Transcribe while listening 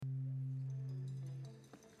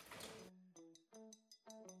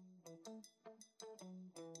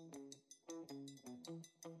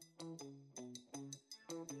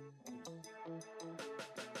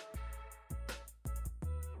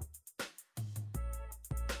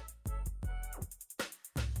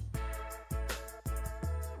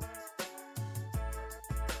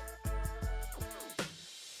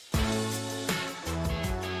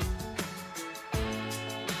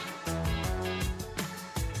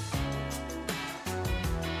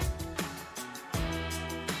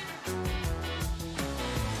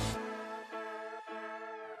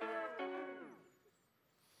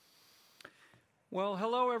Well,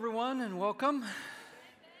 hello everyone, and welcome.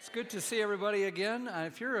 It's good to see everybody again.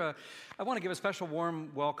 I want to give a special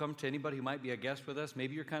warm welcome to anybody who might be a guest with us.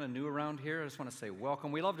 Maybe you're kind of new around here. I just want to say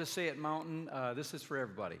welcome. We love to say at Mountain, this is for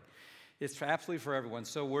everybody. It's absolutely for everyone.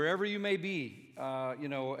 So wherever you may be,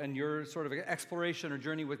 in your sort of exploration or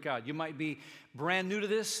journey with God, you might be brand new to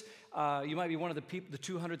this. You might be one of the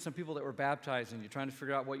 200-some people that were baptized, and you're trying to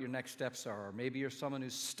figure out what your next steps are. Or maybe you're someone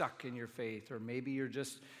who's stuck in your faith, or maybe you're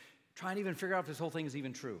just trying to even figure out if this whole thing is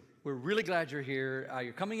even true. We're really glad you're here.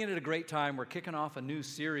 You're coming in at a great time. We're kicking off a new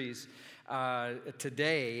series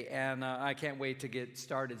today, and I can't wait to get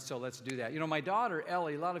started, so let's do that. You know, my daughter,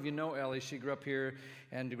 Ellie, a lot of you know Ellie. She grew up here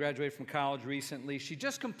and graduated from college recently. She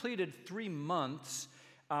just completed 3 months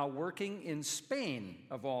working in Spain,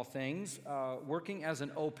 of all things, working as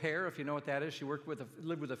an au pair, if you know what that is. She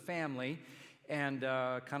lived with a family, and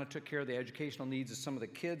kind of took care of the educational needs of some of the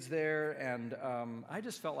kids there. And I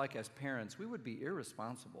just felt like as parents, we would be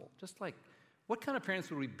irresponsible. Just like, what kind of parents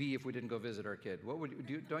would we be if we didn't go visit our kid?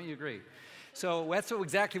 Don't you agree? So that's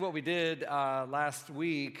exactly what we did last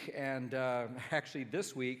week, and actually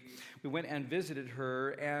this week, we went and visited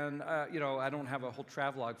her, and I don't have a whole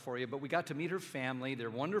travelogue for you, but we got to meet her family. They're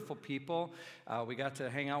wonderful people. We got to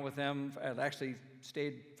hang out with them. I actually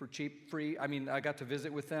stayed for free. I got to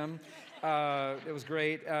visit with them. It was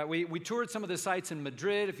great. We toured some of the sites in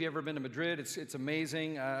Madrid. If you've ever been to Madrid, it's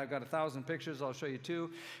amazing. I've got 1,000 pictures. I'll show you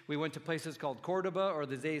two. We went to places called Cordoba, or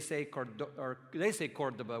they say Cordoba.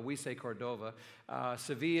 We say Cordova.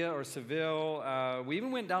 Sevilla or Seville. We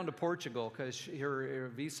even went down to Portugal because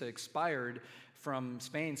her visa expired from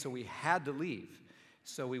Spain, so we had to leave.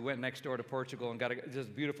 So we went next door to Portugal and got this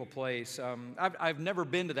beautiful place. I've never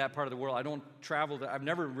been to that part of the world. I've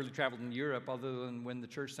never really traveled in Europe, other than when the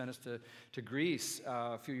church sent us to Greece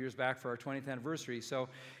a few years back for our 20th anniversary. So,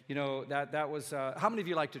 that was. How many of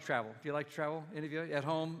you like to travel? Do you like to travel? Any of you at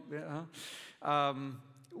home? Yeah,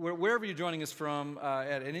 wherever you're joining us from,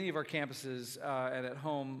 at any of our campuses and at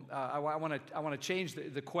home, I want to change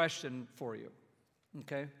the question for you.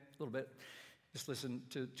 Okay, a little bit. Just listen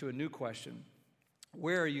to a new question.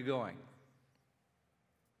 Where are you going?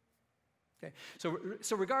 Okay,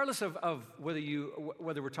 so regardless of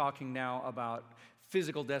whether we're talking now about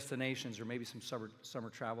physical destinations or maybe some summer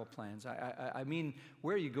travel plans, I mean,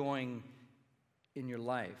 where are you going in your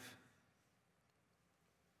life?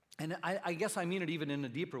 And I guess I mean it even in a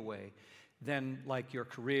deeper way than like your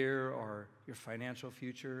career or your financial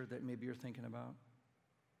future that maybe you're thinking about,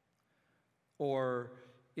 or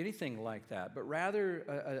anything like that, but rather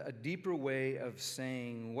a deeper way of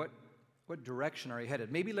saying what direction are you headed?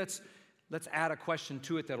 Maybe let's add a question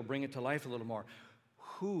to it that'll bring it to life a little more.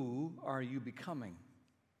 Who are you becoming?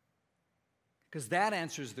 Because that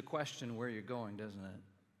answers the question where you're going, doesn't it?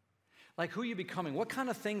 Like, who are you becoming? What kind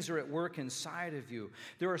of things are at work inside of you?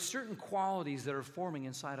 There are certain qualities that are forming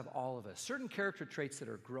inside of all of us, certain character traits that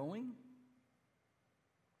are growing,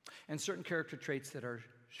 and certain character traits that are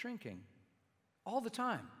shrinking. All the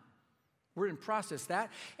time. We're in process. That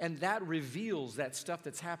reveals that stuff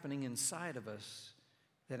that's happening inside of us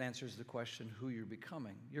that answers the question who you're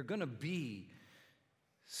becoming. You're going to be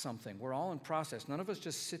something. We're all in process. None of us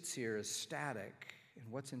just sits here as static.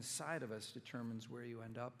 And what's inside of us determines where you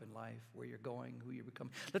end up in life, where you're going, who you're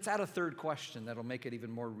becoming. Let's add a third question that'll make it even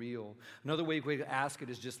more real. Another way to ask it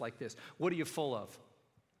is just like this. What are you full of?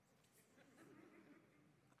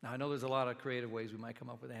 Now, I know there's a lot of creative ways we might come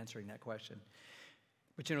up with answering that question.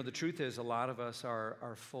 But the truth is a lot of us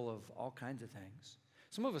are full of all kinds of things.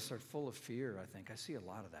 Some of us are full of fear, I think. I see a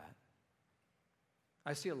lot of that.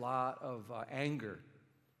 I see a lot of anger.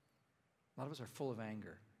 A lot of us are full of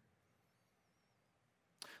anger.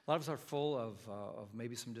 A lot of us are full of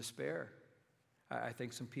maybe some despair. I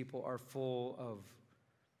think some people are full of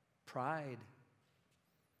pride.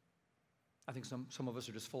 I think some of us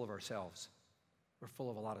are just full of ourselves. We're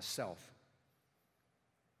full of a lot of self.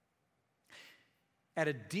 At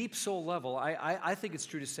a deep soul level, I think it's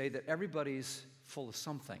true to say that everybody's full of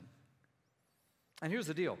something. And here's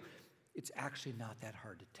the deal. It's actually not that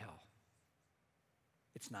hard to tell.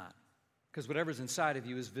 It's not. Because whatever's inside of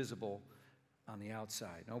you is visible on the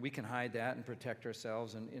outside. No, we can hide that and protect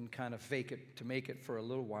ourselves and kind of fake it to make it for a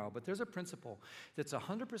little while. But there's a principle that's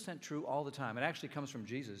 100% true all the time. It actually comes from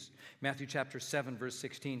Jesus. Matthew chapter 7, verse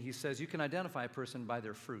 16, he says, you can identify a person by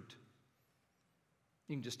their fruit.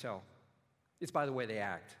 You can just tell. It's by the way they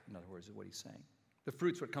act, in other words, is what he's saying. The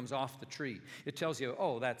fruit's what comes off the tree. It tells you,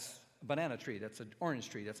 oh, that's a banana tree, that's an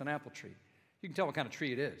orange tree, that's an apple tree. You can tell what kind of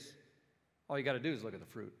tree it is. All you got to do is look at the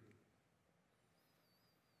fruit.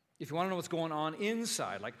 If you want to know what's going on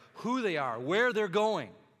inside, like who they are, where they're going,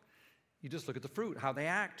 You just look at the fruit, how they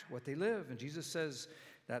act, what they live. And Jesus says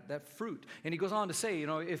that fruit. And he goes on to say, you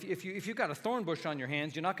know, if you've got a thorn bush on your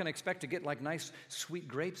hands, you're not going to expect to get like nice, sweet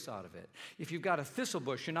grapes out of it. If you've got a thistle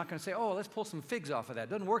bush, you're not going to say, oh, let's pull some figs off of that. It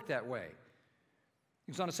doesn't work that way.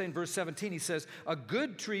 He goes on to say in verse 17, he says, a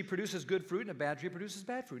good tree produces good fruit and a bad tree produces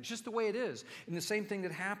bad fruit. It's just the way it is. And the same thing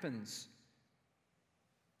that happens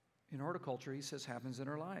in horticulture, he says, happens in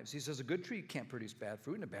our lives. He says a good tree can't produce bad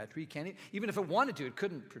fruit and a bad tree can't. Even if it wanted to, it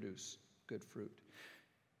couldn't produce good fruit.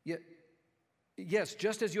 Yet, yes,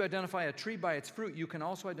 just as you identify a tree by its fruit, you can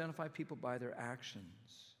also identify people by their actions.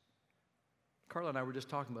 Carla and I were just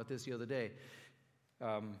talking about this the other day.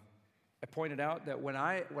 I pointed out that when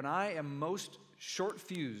I am most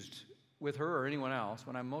short-fused with her or anyone else,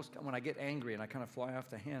 when I get angry and I kind of fly off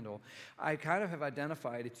the handle, I kind of have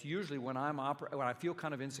identified it's usually when I feel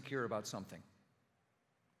kind of insecure about something.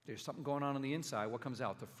 There's something going on the inside. What comes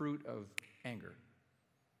out? The fruit of anger.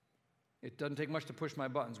 It doesn't take much to push my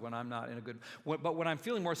buttons when I'm not in a good... But when I'm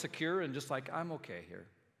feeling more secure and just like, I'm okay here.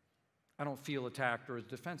 I don't feel attacked or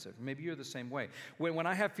defensive. Maybe you're the same way. When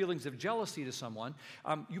I have feelings of jealousy to someone,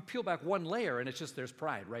 you peel back one layer and it's just, there's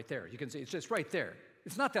pride right there. You can see it's just right there.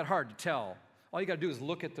 It's not that hard to tell. All you got to do is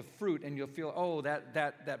look at the fruit and you'll feel, oh, that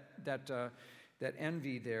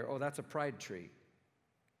envy there, oh, that's a pride tree.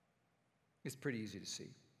 It's pretty easy to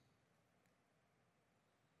see.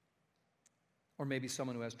 Or maybe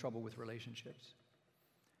someone who has trouble with relationships.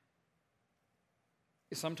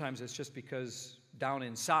 Sometimes it's just because down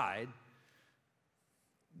inside,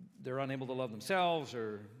 they're unable to love themselves,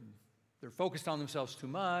 or they're focused on themselves too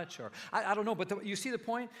much, or I don't know, but you see the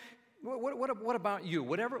point? What about you?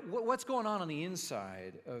 What's going on the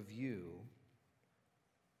inside of you?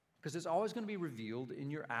 Because it's always going to be revealed in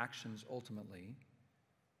your actions ultimately,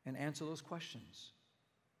 and answer those questions.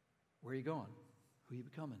 Where are you going? Who are you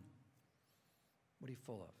becoming? What are you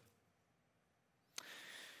full of?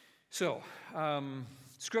 So,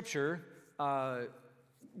 Scripture,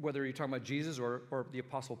 whether you're talking about Jesus or the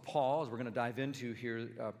Apostle Paul, as we're going to dive into here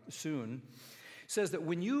soon, says that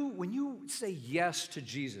when you say yes to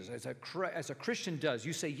Jesus, as a Christian does,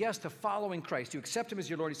 you say yes to following Christ, you accept Him as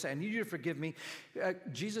your Lord, you say, I need you to forgive me.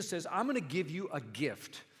 Jesus says, I'm going to give you a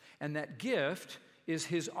gift, and that gift is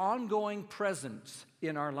His ongoing presence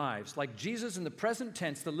in our lives. Like Jesus in the present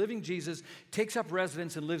tense, the living Jesus takes up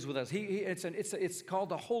residence and lives with us. It's called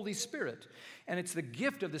the Holy Spirit. And it's the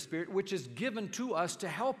gift of the Spirit which is given to us to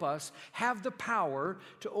help us have the power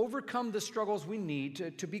to overcome the struggles we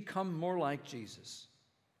need to become more like Jesus.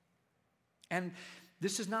 And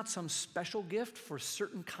this is not some special gift for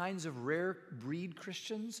certain kinds of rare breed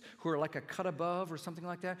Christians who are like a cut above or something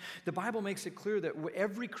like that. The Bible makes it clear that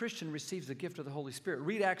every Christian receives the gift of the Holy Spirit.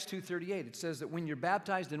 Read Acts 2:38. It says that when you're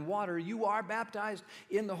baptized in water, you are baptized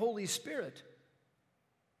in the Holy Spirit.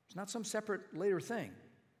 It's not some separate later thing.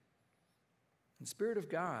 The Spirit of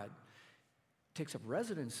God takes up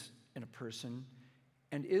residence in a person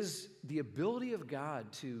and is the ability of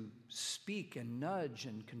God to speak and nudge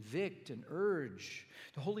and convict and urge.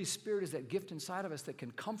 The Holy Spirit is that gift inside of us that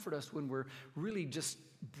can comfort us when we're really just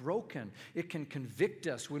broken. It can convict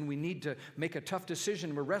us when we need to make a tough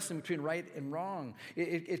decision. We're wrestling between right and wrong.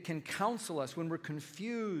 It can counsel us when we're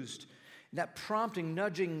confused. That prompting,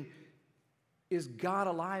 nudging is God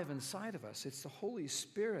alive inside of us. It's the Holy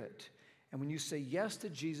Spirit. And when you say yes to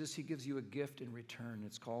Jesus, He gives you a gift in return.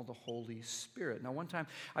 It's called the Holy Spirit. Now, one time,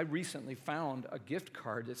 I recently found a gift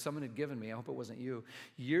card that someone had given me. I hope it wasn't you.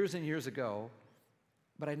 Years and years ago,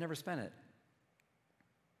 but I never spent it.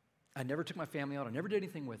 I never took my family out. I never did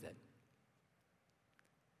anything with it.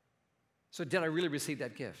 So did I really receive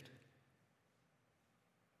that gift?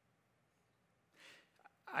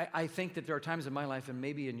 I think that there are times in my life, and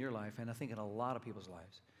maybe in your life, and I think in a lot of people's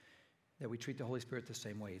lives, that we treat the Holy Spirit the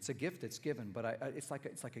same way. It's a gift that's given, but it's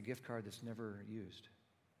like a gift card that's never used.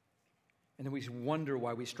 And then we wonder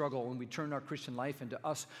why we struggle when we turn our Christian life into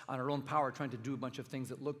us on our own power, trying to do a bunch of things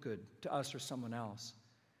that look good to us or someone else,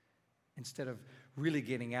 instead of really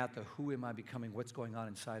getting at the who am I becoming, what's going on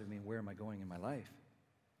inside of me, and where am I going in my life.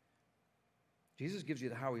 Jesus gives you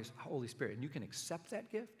the Holy Spirit, and you can accept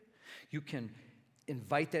that gift. You can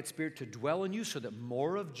invite that Spirit to dwell in you so that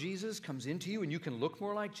more of Jesus comes into you and you can look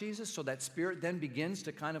more like Jesus, so that Spirit then begins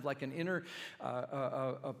to kind of like an inner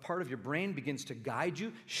a part of your brain begins to guide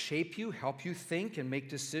you, shape you, help you think and make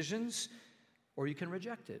decisions, or you can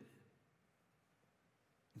reject it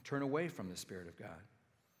and turn away from the Spirit of God.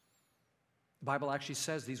 The Bible actually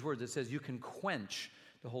says these words. It says you can quench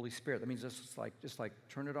the Holy Spirit. That means just like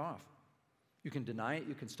turn it off. You can deny it,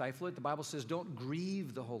 you can stifle it. The Bible says don't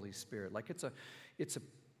grieve the Holy Spirit. Like it's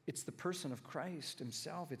It's the person of Christ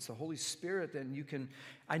himself. It's the Holy Spirit. Then you can,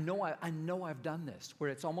 I know I've done this, where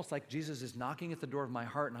it's almost like Jesus is knocking at the door of my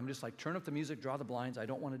heart, and I'm just like, turn up the music, draw the blinds. I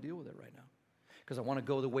don't want to deal with it right now, because I want to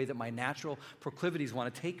go the way that my natural proclivities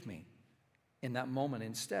want to take me in that moment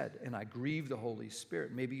instead, and I grieve the Holy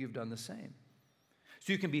Spirit. Maybe you've done the same.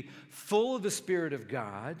 So you can be full of the Spirit of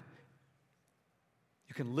God.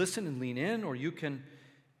 You can listen and lean in, or you can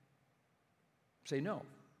say no.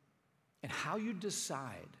 And how you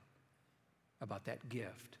decide about that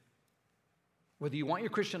gift, whether you want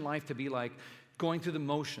your Christian life to be like going through the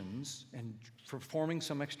motions and performing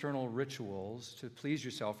some external rituals to please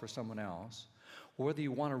yourself or someone else, or whether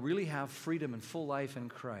you want to really have freedom and full life in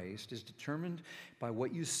Christ, is determined by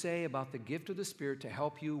what you say about the gift of the Spirit to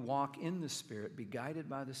help you walk in the Spirit, be guided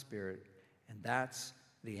by the Spirit, and that's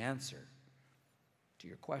the answer to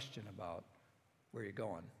your question about where you're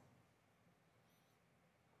going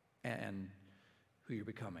and who you're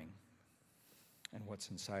becoming and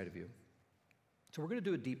what's inside of you. So we're going to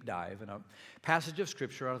do a deep dive in a passage of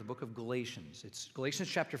Scripture out of the book of Galatians. It's Galatians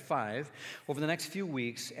chapter 5 over the next few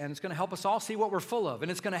weeks, and it's going to help us all see what we're full of.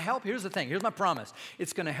 And it's going to help, here's the thing, here's my promise.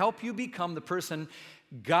 It's going to help you become the person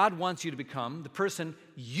God wants you to become, the person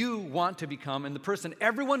you want to become, and the person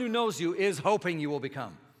everyone who knows you is hoping you will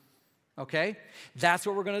become. Okay? That's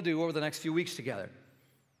what we're going to do over the next few weeks together.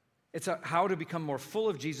 It's how to become more full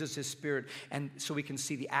of Jesus, his Spirit, and so we can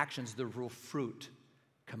see the actions, the real fruit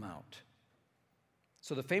come out.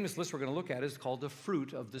 So the famous list we're going to look at is called the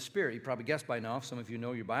fruit of the Spirit. You probably guessed by now, if some of you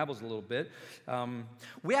know your Bibles a little bit.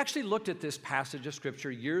 We actually looked at this passage of Scripture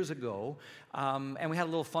years ago, and we had a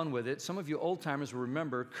little fun with it. Some of you old-timers will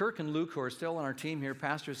remember, Kirk and Luke, who are still on our team here,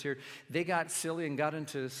 pastors here, they got silly and got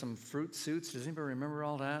into some fruit suits. Does anybody remember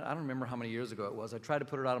all that? I don't remember how many years ago it was. I tried to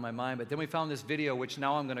put it out of my mind, but then we found this video, which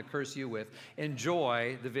now I'm going to curse you with.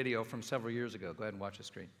 Enjoy the video from several years ago. Go ahead and watch the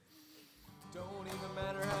screen. Don't even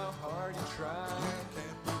matter how hard you try, you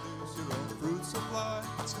can't produce your own fruit supply.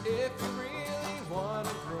 If you really want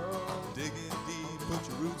to grow, dig in deep, put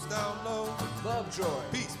your roots down low. Love, joy,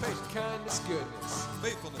 peace, patience, kindness, goodness,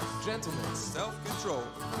 faithfulness, gentleness, self-control.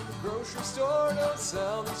 The grocery store don't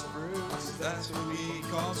sell these fruits. That's what we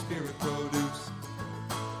call spirit produce.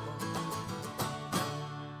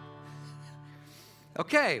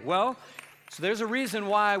 Okay, well, so there's a reason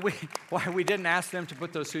why we didn't ask them to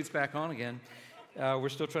put those suits back on again. We're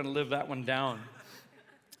still trying to live that one down.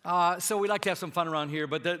 So we like to have some fun around here,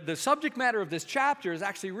 but the subject matter of this chapter is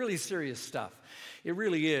actually really serious stuff. It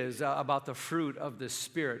really is about the fruit of the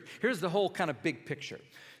Spirit. Here's the whole kind of big picture.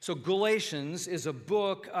 So Galatians is a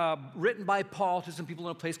book written by Paul to some people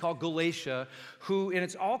in a place called Galatia, and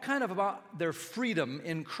it's all kind of about their freedom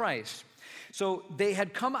in Christ. So they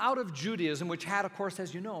had come out of Judaism, which had, of course,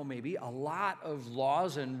 as you know, maybe a lot of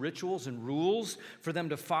laws and rituals and rules for them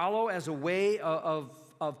to follow as a way of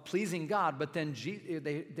pleasing God. But then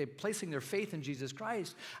they placing their faith in Jesus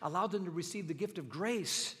Christ allowed them to receive the gift of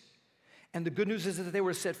grace. And the good news is that they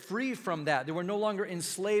were set free from that. They were no longer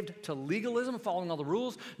enslaved to legalism, following all the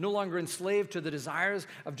rules, no longer enslaved to the desires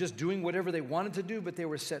of just doing whatever they wanted to do, but they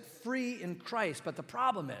were set free in Christ. But the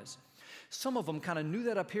problem is, some of them kind of knew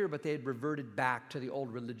that up here, but they had reverted back to the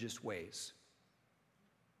old religious ways.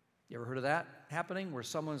 You ever heard of that happening? Where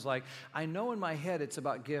someone's like, I know in my head it's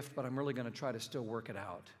about gift, but I'm really going to try to still work it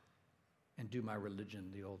out and do my religion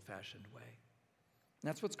the old-fashioned way. And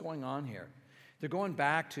that's what's going on here. They're going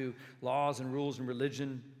back to laws and rules and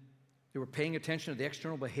religion. They were paying attention to the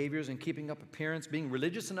external behaviors and keeping up appearance, being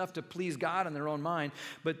religious enough to please God in their own mind,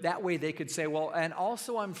 but that way they could say, well, and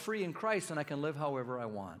also I'm free in Christ and I can live however I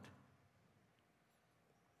want.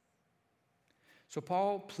 So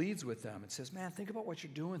Paul pleads with them and says, man, think about what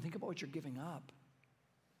you're doing. Think about what you're giving up.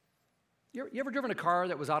 You ever driven a car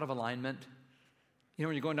that was out of alignment? You know,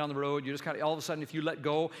 when you're going down the road, you just kind of, all of a sudden, if you let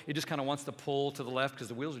go, it just kind of wants to pull to the left because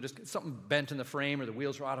the wheels are just, something bent in the frame or the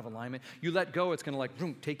wheels are out of alignment. You let go, it's going to like,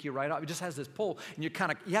 boom, take you right off. It just has this pull. And you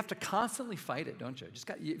have to constantly fight it, don't you?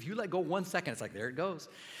 If you let go 1 second, it's like, there it goes.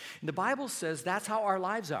 And the Bible says that's how our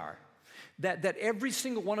lives are. That every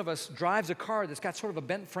single one of us drives a car that's got sort of a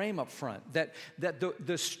bent frame up front. That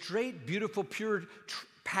the straight, beautiful, pure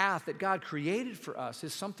path that God created for us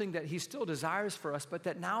is something that he still desires for us, but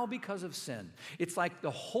that now because of sin, it's like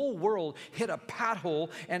the whole world hit a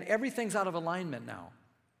pothole and everything's out of alignment now.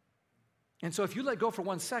 And so if you let go for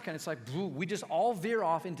 1 second, it's like, we just all veer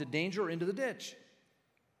off into danger or into the ditch.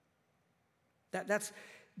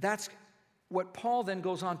 That's what Paul then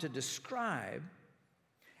goes on to describe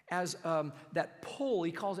as that pull.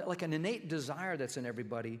 He calls it like an innate desire that's in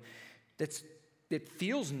everybody. It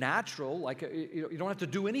feels natural, like you don't have to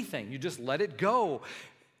do anything. You just let it go.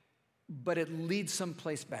 but it leads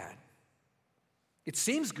someplace bad. It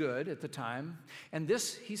seems good at the time, and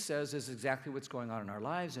this, he says, is exactly what's going on in our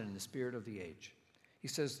lives and in the spirit of the age. He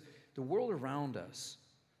says, the world around us,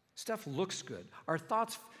 stuff looks good. Our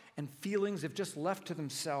thoughts and feelings, if just left to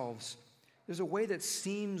themselves, there's a way that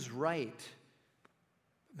seems right.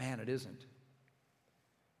 But man, it isn't.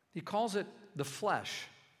 He calls it the flesh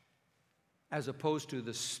as opposed to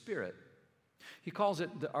the spirit. He calls it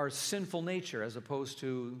our sinful nature as opposed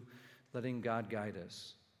to letting God guide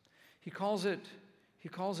us. He calls it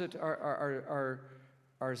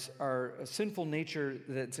our sinful nature,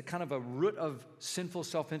 that's a kind of a root of sinful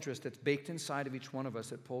self-interest that's baked inside of each one of us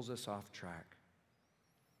that pulls us off track.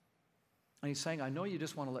 And he's saying, I know you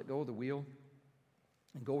just want to let go of the wheel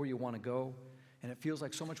and go where you want to go, and it feels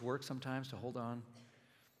like so much work sometimes to hold on.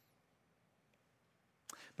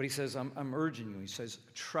 But he says, I'm urging you. He says,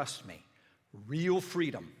 trust me. Real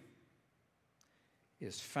freedom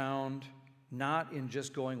is found not in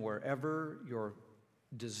just going wherever your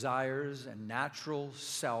desires and natural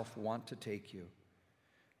self want to take you,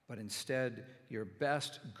 but instead your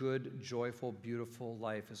best, good, joyful, beautiful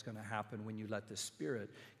life is going to happen when you let the Spirit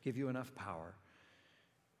give you enough power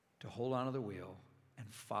to hold on to the wheel and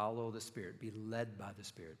follow the Spirit, be led by the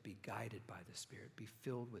Spirit, be guided by the Spirit, be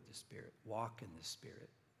filled with the Spirit, walk in the Spirit.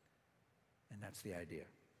 And that's the idea.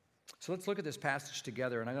 So let's look at this passage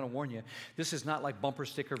together, and I'm going to warn you, this is not like bumper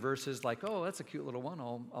sticker verses like, oh, that's a cute little one.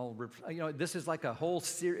 This is like a whole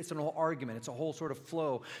series, it's a whole argument, it's a whole sort of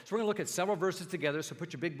flow. So we're going to look at several verses together, so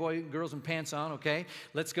put your big boy, girls, and pants on, okay?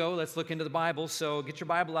 Let's go, let's look into the Bible. So get your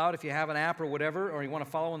Bible out if you have an app or whatever, or you want to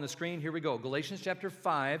follow on the screen. Here we go. Galatians chapter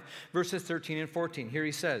 5, verses 13 and 14. Here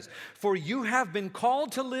he says, for you have been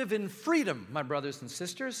called to live in freedom, my brothers and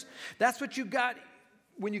sisters. That's what you got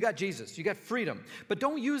when you got Jesus. You got freedom. But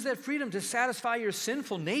don't use that freedom to satisfy your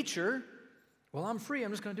sinful nature. Well, I'm free.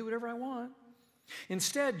 I'm just going to do whatever I want.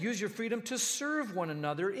 Instead, use your freedom to serve one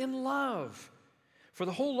another in love. For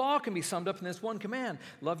the whole law can be summed up in this one command: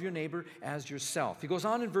 love your neighbor as yourself. He goes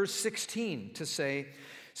on in verse 16 to say,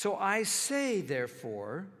 so I say,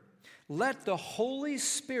 therefore, let the Holy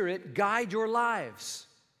Spirit guide your lives.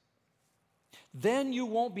 Then you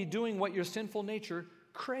won't be doing what your sinful nature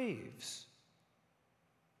craves.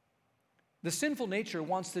 The sinful nature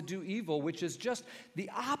wants to do evil, which is just the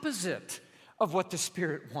opposite of what the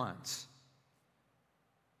Spirit wants.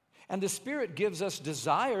 And the Spirit gives us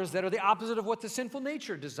desires that are the opposite of what the sinful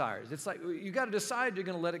nature desires. It's like you got to decide, you're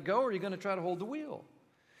going to let it go or you're going to try to hold the wheel.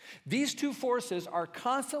 These two forces are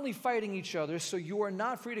constantly fighting each other, so you are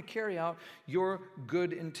not free to carry out your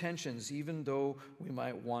good intentions, even though we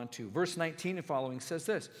might want to. Verse 19 and following says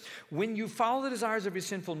this: when you follow the desires of your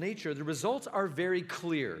sinful nature, the results are very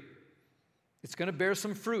clear. It's going to bear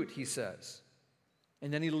some fruit, he says.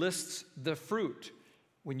 And then he lists the fruit.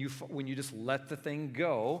 When you just let the thing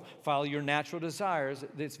go, follow your natural desires,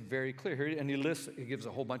 it's very clear here. And he gives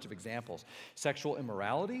a whole bunch of examples: sexual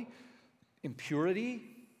immorality, impurity,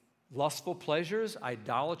 lustful pleasures,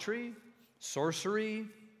 idolatry, sorcery,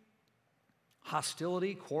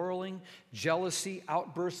 hostility, quarreling, jealousy,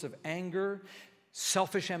 outbursts of anger,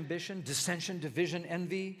 selfish ambition, dissension, division,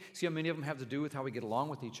 envy. See how many of them have to do with how we get along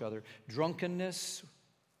with each other. Drunkenness,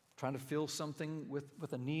 trying to fill something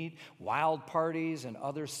with a need. Wild parties and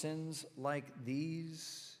other sins like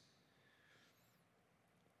these.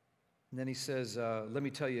 And then he says, let me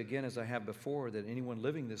tell you again, as I have before, that anyone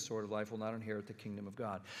living this sort of life will not inherit the kingdom of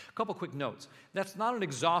God. A couple quick notes. That's not an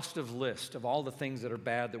exhaustive list of all the things that are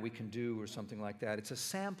bad that we can do or something like that. It's a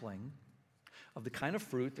sampling of the kind of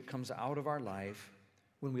fruit that comes out of our life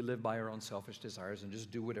when we live by our own selfish desires and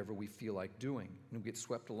just do whatever we feel like doing, and we get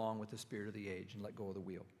swept along with the spirit of the age and let go of the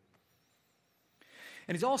wheel.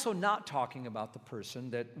 And he's also not talking about the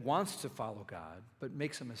person that wants to follow God but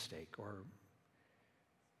makes a mistake or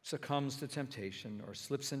succumbs to temptation or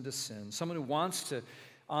slips into sin. Someone who wants to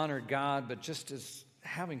honor God but just is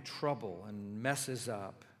having trouble and messes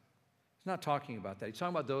up. He's not talking about that. He's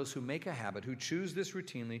talking about those who make a habit, who choose this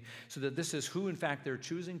routinely so that this is who, in fact, they're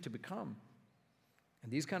choosing to become.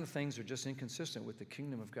 And these kind of things are just inconsistent with the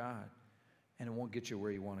kingdom of God, and it won't get you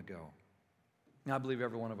where you want to go. Now, I believe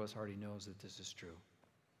every one of us already knows that this is true.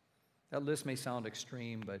 That list may sound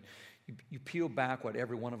extreme, but you peel back what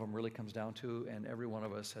every one of them really comes down to, and every one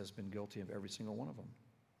of us has been guilty of every single one of them.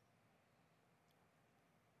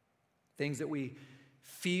 Things that we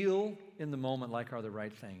feel in the moment like are the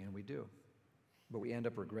right thing, and we do. But we end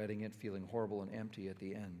up regretting it, feeling horrible and empty at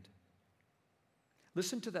the end.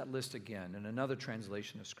 Listen to that list again in another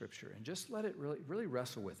translation of Scripture, and just let it really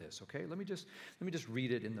wrestle with this, okay? Let me just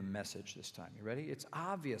read it in the Message this time. You ready? It's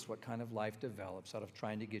obvious what kind of life develops out of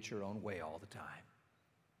trying to get your own way all the time.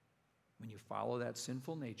 when you follow that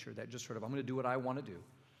sinful nature, that just sort of, I'm going to do what I want to do,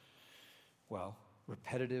 well,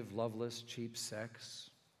 repetitive, loveless, cheap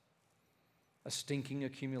sex, a stinking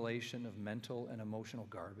accumulation of mental and emotional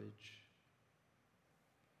garbage,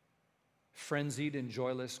 frenzied and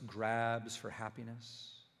joyless grabs for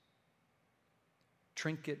happiness,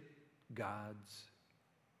 trinket gods,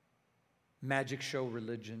 magic show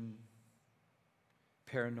religion,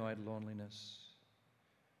 paranoid loneliness,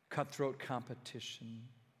 cutthroat competition,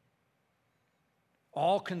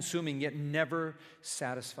 all-consuming yet never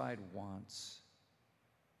satisfied wants,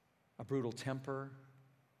 a brutal temper,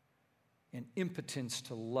 an impotence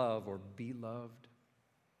to love or be loved,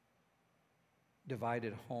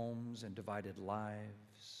 divided homes and divided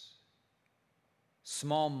lives,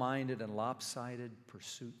 small-minded and lopsided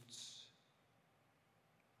pursuits,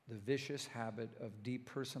 the vicious habit of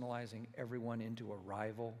depersonalizing everyone into a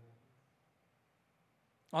rival,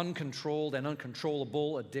 uncontrolled and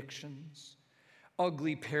uncontrollable addictions,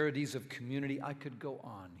 ugly parodies of community. I could go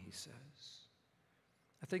on, he says.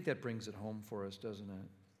 I think that brings it home for us, doesn't it?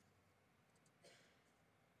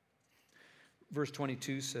 Verse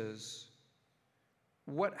 22 says,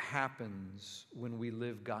 what happens when we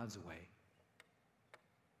live God's way?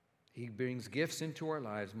 He brings gifts into our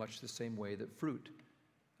lives much the same way that fruit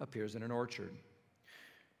appears in an orchard.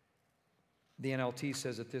 The NLT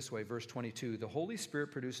says it this way, verse 22, the Holy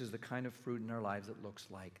Spirit produces the kind of fruit in our lives that looks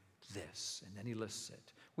like this. And then he lists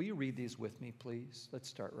it. Will you read these with me, please? Let's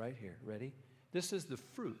start right here. Ready? This is the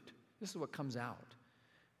fruit. This is what comes out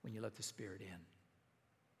when you let the Spirit in.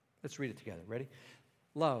 Let's read it together. Ready?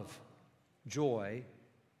 Love, joy,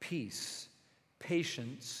 peace,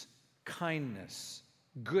 patience, kindness,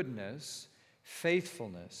 goodness,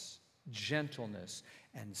 faithfulness, gentleness,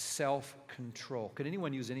 and self-control. Could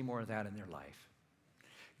anyone use any more of that in their life?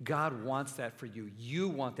 God wants that for you. You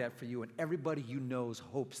want that for you. And everybody you know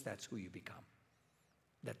hopes that's who you become.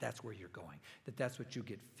 That's where you're going. That's what you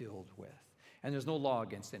get filled with. And there's no law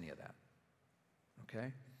against any of that.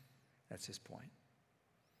 Okay? That's his point.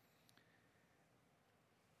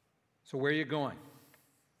 So where are you going?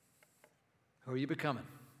 Who are you becoming?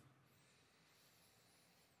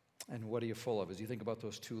 And what are you full of as you think about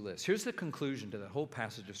those two lists? Here's the conclusion to the whole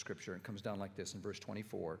passage of Scripture. It comes down like this in verse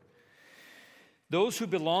 24. Those who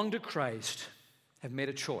belong to Christ have made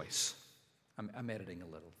a choice. I'm editing a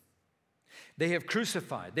little. They have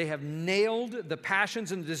crucified. They have nailed the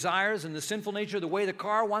passions and the desires and the sinful nature, the way the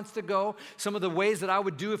car wants to go, some of the ways that I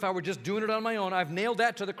would do if I were just doing it on my own. I've nailed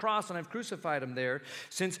that to the cross and I've crucified them there.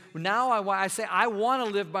 Since now I say I want to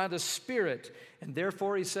live by the Spirit. And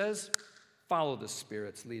therefore, he says, follow the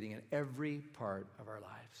Spirit's leading in every part of our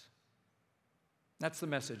lives. That's the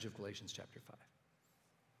message of Galatians chapter 5.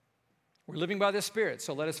 We're living by the Spirit,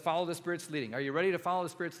 so let us follow the Spirit's leading. Are you ready to follow the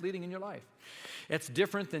Spirit's leading in your life? It's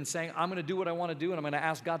different than saying, I'm going to do what I want to do and I'm going to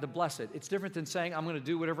ask God to bless it. It's different than saying, I'm going to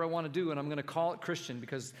do whatever I want to do and I'm going to call it Christian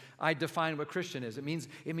because I define what Christian is. It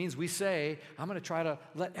means we say, I'm going to try to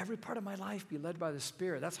let every part of my life be led by the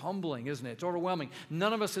Spirit. That's humbling, isn't it? It's overwhelming.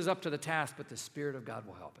 None of us is up to the task, but the Spirit of God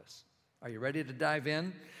will help us. Are you ready to dive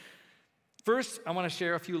in? First, I want to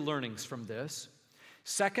share a few learnings from this.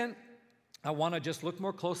 Second, I want to just look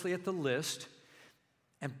more closely at the list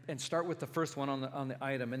and start with the first one on the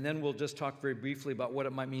item, and then we'll just talk very briefly about what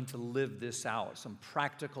it might mean to live this out, some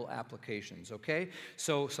practical applications, okay?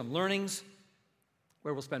 So some learnings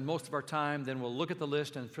where we'll spend most of our time, then we'll look at the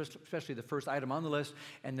list, and especially the first item on the list,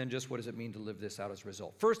 and then just what does it mean to live this out as a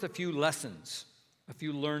result. First, a few lessons, a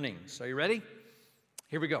few learnings. Are you ready?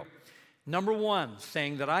 Here we go. Number one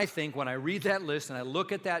thing that I think when I read that list and I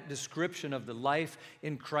look at that description of the life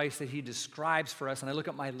in Christ that he describes for us, and I look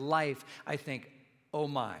at my life, I think, oh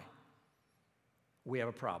my, we have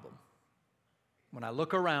a problem. When I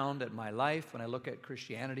look around at my life, when I look at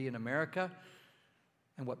Christianity in America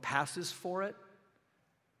and what passes for it,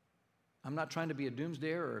 I'm not trying to be a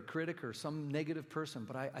doomsdayer or a critic or some negative person,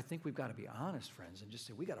 but I think we've got to be honest, friends, and just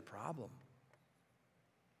say we got a problem.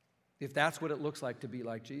 If that's what it looks like to be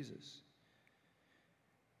like Jesus.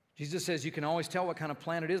 Jesus says you can always tell what kind of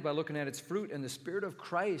plant it is by looking at its fruit, and the Spirit of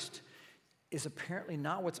Christ is apparently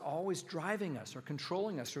not what's always driving us or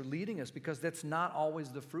controlling us or leading us, because that's not always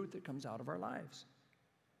the fruit that comes out of our lives.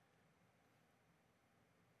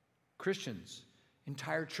 Christians,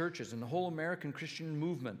 entire churches, and the whole American Christian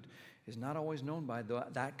movement is not always known by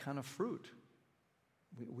that kind of fruit.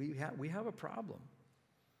 We have a problem.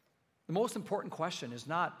 The most important question is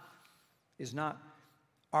not,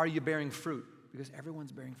 are you bearing fruit? Because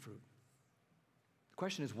everyone's bearing fruit. The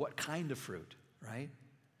question is, what kind of fruit, right?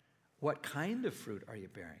 What kind of fruit are you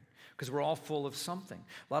bearing? Because we're all full of something.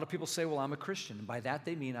 A lot of people say, well, I'm a Christian. And by that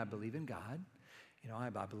they mean I believe in God, You know, I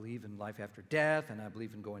believe in life after death, and I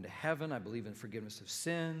believe in going to heaven. I believe in forgiveness of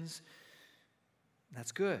sins.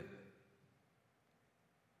 That's good.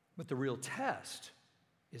 But the real test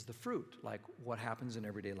is the fruit, like what happens in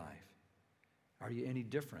everyday life. Are you any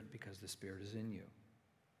different because the Spirit is in you?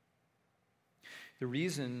 The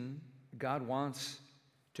reason God wants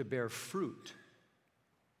to bear fruit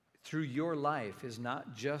through your life is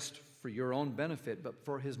not just for your own benefit, but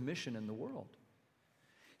for His mission in the world.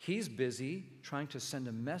 He's busy trying to send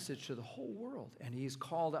a message to the whole world, and He's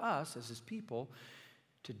called us as His people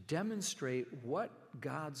to demonstrate what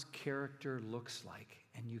God's character looks like.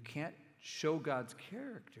 And you can't show God's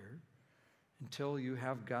character until you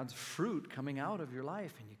have God's fruit coming out of your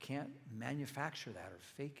life, and you can't manufacture that or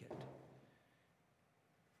fake it.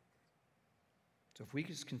 So if we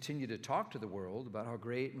just continue to talk to the world about how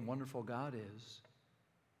great and wonderful God is,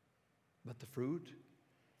 but the fruit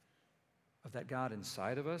of that God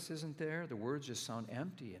inside of us isn't there, the words just sound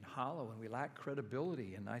empty and hollow, and we lack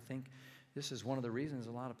credibility. And I think this is one of the reasons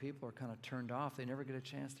a lot of people are kind of turned off. They never get a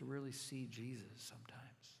chance to really see Jesus sometimes.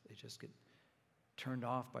 They just get turned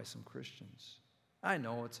off by some Christians. I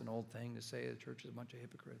know it's an old thing to say the church is a bunch of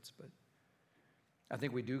hypocrites, but I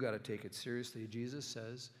think we do got to take it seriously. Jesus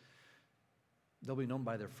says they'll be known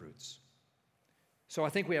by their fruits. So I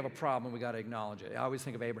think we have a problem. We got to acknowledge it. I always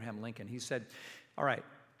think of Abraham Lincoln. He said, all right,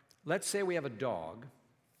 let's say we have a dog,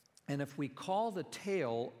 and if we call the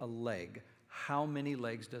tail a leg, how many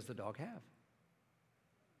legs does the dog have?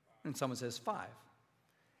 And someone says 5.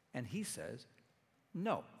 And he says,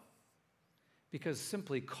 no. Because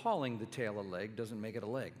simply calling the tail a leg doesn't make it a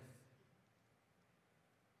leg.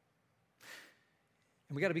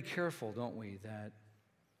 And we got to be careful, don't we, that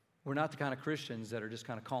we're not the kind of Christians that are just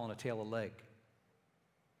kind of calling a tail a leg.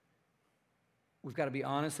 We've got to be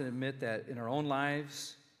honest and admit that in our own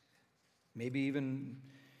lives, maybe even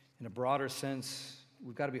in a broader sense,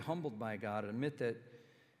 we've got to be humbled by God and admit that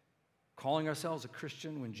calling ourselves a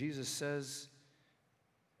Christian, when Jesus says,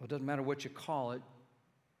 well, it doesn't matter what you call it,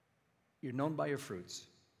 you're known by your fruits.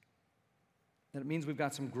 That it means we've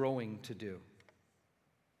got some growing to do.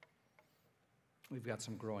 We've got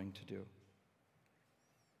some growing to do.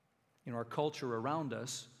 You know, our culture around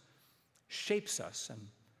us shapes us and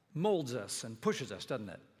molds us and pushes us, doesn't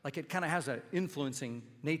it? Like it kind of has an influencing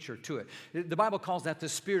nature to it. The Bible calls that the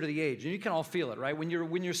spirit of the age, and you can all feel it, right? When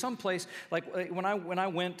you're someplace, like when I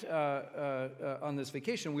went on this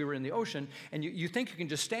vacation, we were in the ocean, and you think you can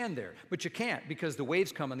just stand there, but you can't because the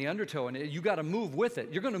waves come in the undertow, and you got to move with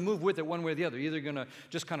it. You're going to move with it one way or the other. You're either going to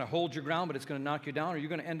just kind of hold your ground, but it's going to knock you down, or you're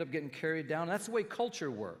going to end up getting carried down. And that's the way culture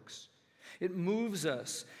works. It moves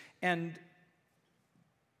us, and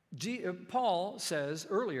Paul says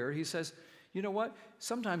earlier, he says, you know what?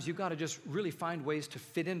 Sometimes you've got to just really find ways to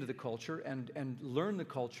fit into the culture and learn the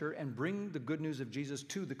culture and bring the good news of Jesus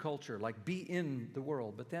to the culture, like be in the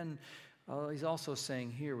world. But then he's also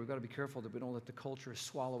saying here, we've got to be careful that we don't let the culture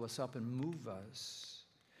swallow us up and move us.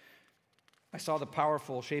 I saw the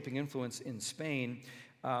powerful shaping influence in Spain,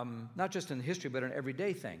 not just in history, but an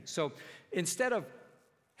everyday thing. So instead of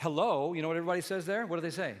hello, you know what everybody says there? What do they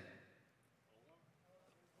say?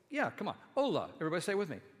 Yeah, come on. Hola. Everybody say it with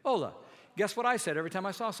me. Hola. Guess what I said every time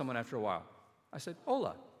I saw someone after a while? I said,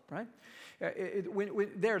 hola, right?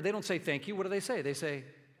 There, they don't say thank you. What do they say? They say,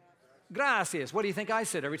 gracias. What do you think I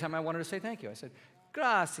said every time I wanted to say thank you? I said,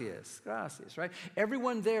 gracias, gracias, right?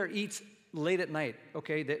 Everyone there eats late at night,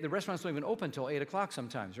 okay? The restaurants don't even open until 8 o'clock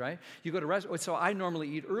sometimes, right? You go to restaurants, so I normally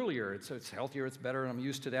eat earlier. It's healthier, it's better, and I'm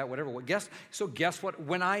used to that, whatever. Well, guess what?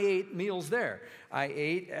 When I ate meals there, I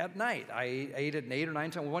ate at night. I ate at 8 or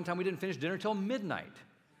 9 times. One time we didn't finish dinner till midnight.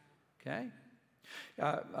 Okay?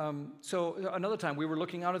 So another time we were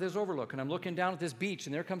looking out at this overlook, and I'm looking down at this beach,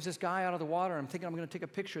 and there comes this guy out of the water. I'm thinking I'm going to take a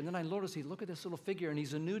picture, and then I notice look at this little figure, and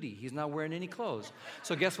he's a nudie. He's not wearing any clothes.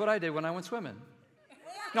 So guess what I did when I went swimming?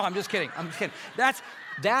 No, I'm just kidding.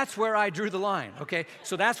 That's where I drew the line, okay?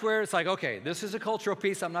 So that's where it's like, okay, this is a cultural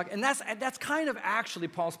piece. And that's kind of actually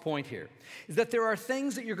Paul's point here, is that there are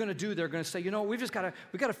things that you're going to do that are going to say, you know, we got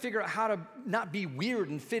to figure out how to not be weird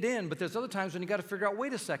and fit in, but there's other times when you got to figure out,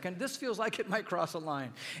 wait a second, this feels like it might cross a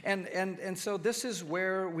line. And so this is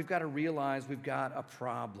where we've got to realize we've got a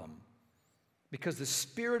problem, because the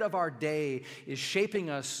spirit of our day is shaping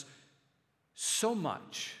us so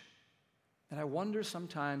much. And I wonder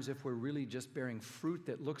sometimes if we're really just bearing fruit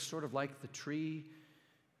that looks sort of like the tree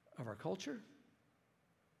of our culture,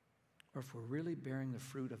 or if we're really bearing the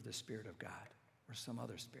fruit of the Spirit of God or some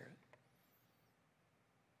other spirit.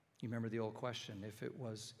 You remember the old question, if it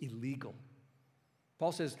was illegal.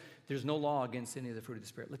 Paul says there's no law against any of the fruit of the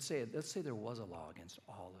Spirit. Let's say there was a law against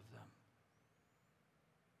all of them.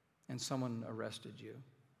 and someone arrested you,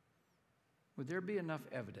 would there be enough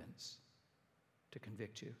evidence to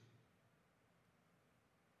convict you?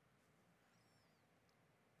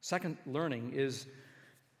 Second learning is,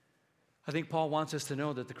 I think Paul wants us to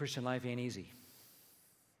know that the Christian life ain't easy.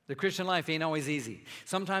 The Christian life ain't always easy.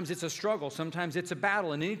 Sometimes it's a struggle. Sometimes it's a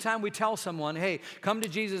battle. And anytime we tell someone, hey, come to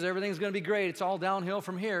Jesus, everything's going to be great, it's all downhill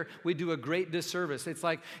from here, we do a great disservice. It's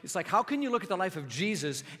like, how can you look at the life of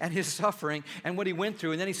Jesus and his suffering and what he went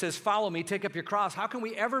through, and then he says, follow me, take up your cross. How can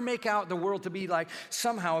we ever make out the world to be like,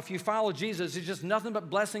 somehow, if you follow Jesus, it's just nothing but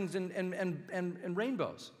blessings and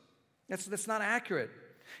rainbows? That's not accurate.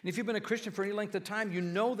 And if you've been a Christian for any length of time, you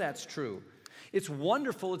know that's true. It's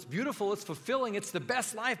wonderful, it's beautiful, it's fulfilling, it's the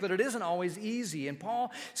best life, but it isn't always easy. And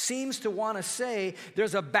Paul seems to want to say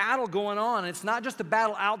there's a battle going on, and it's not just a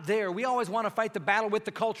battle out there. We always want to fight the battle with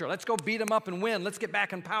the culture. Let's go beat them up and win. Let's get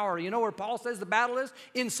back in power. You know where Paul says the battle is?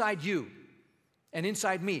 Inside you and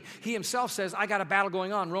inside me. He himself says, I got a battle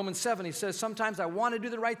going on. Romans 7, he says, sometimes I want to do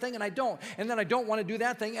the right thing and I don't. And then I don't want to do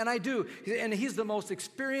that thing and I do. And he's the most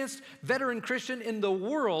experienced veteran Christian in the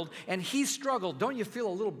world, and he struggled. Don't you feel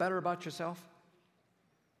a little better about yourself?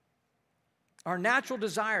 Our natural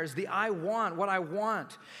desires, the I want, what I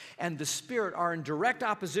want, and the Spirit are in direct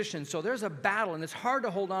opposition. So there's a battle, and it's hard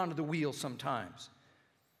to hold on to the wheel sometimes.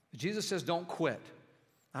 Jesus says, don't quit.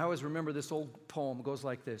 I always remember this old poem. It goes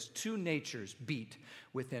like this: two natures beat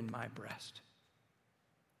within my breast.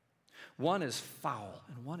 One is foul,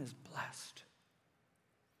 and one is blessed.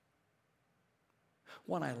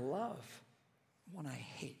 One I love, one I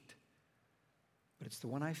hate. But it's the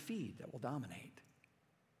one I feed that will dominate,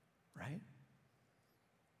 right?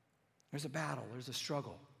 There's a battle. There's a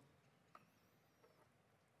struggle.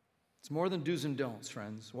 It's more than do's and don'ts,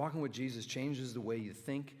 friends. Walking with Jesus changes the way you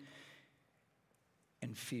think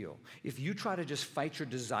and feel. If you try to just fight your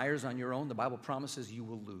desires on your own, the Bible promises you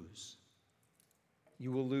will lose.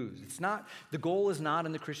 You will lose. The goal is not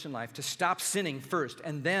in the Christian life to stop sinning first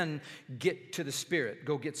and then get to the Spirit,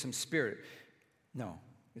 go get some Spirit. No,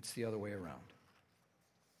 it's the other way around.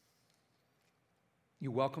 You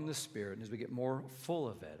welcome the Spirit, and as we get more full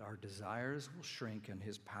of it, our desires will shrink and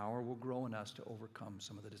his power will grow in us to overcome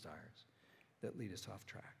some of the desires that lead us off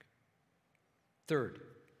track. Third,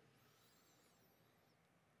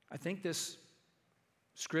 I think this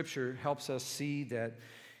scripture helps us see that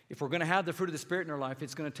if we're going to have the fruit of the Spirit in our life,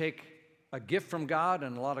 it's going to take a gift from God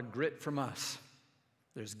and a lot of grit from us.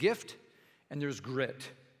 There's gift and there's grit.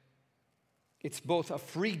 It's both a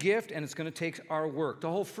free gift and it's going to take our work. The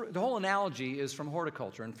whole analogy is from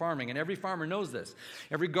horticulture and farming, and every farmer knows this.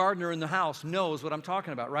 Every gardener in the house knows what I'm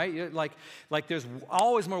talking about, right? Like there's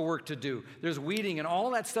always more work to do. There's weeding and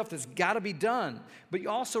all that stuff that's got to be done. But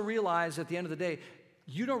you also realize at the end of the day,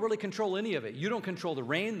 you don't really control any of it. You don't control the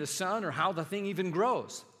rain, the sun, or how the thing even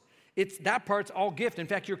grows. That part's all gift. In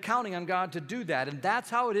fact, you're counting on God to do that. And that's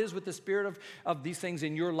how it is with the Spirit of these things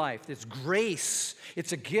in your life. It's grace.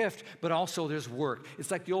 It's a gift, but also there's work.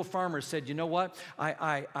 It's like the old farmer said, you know what?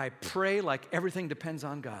 I pray like everything depends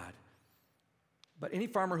on God. But any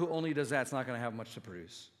farmer who only does that is not going to have much to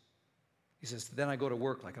produce. He says, then I go to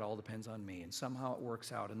work like it all depends on me, and somehow it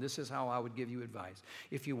works out. And this is how I would give you advice.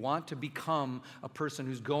 If you want to become a person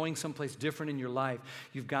who's going someplace different in your life,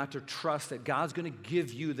 you've got to trust that God's going to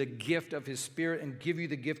give you the gift of his Spirit and give you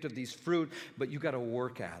the gift of these fruit, but you've got to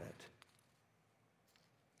work at it.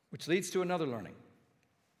 Which leads to another learning.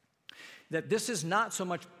 That this is not so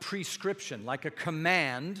much prescription, like a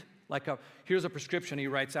command, here's a prescription he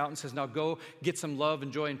writes out and says, now go get some love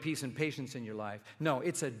and joy and peace and patience in your life. No,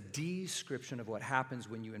 it's a description of what happens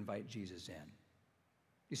when you invite Jesus in.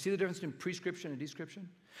 You see the difference between prescription and description?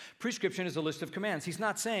 Prescription is a list of commands. He's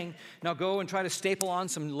not saying, now go and try to staple on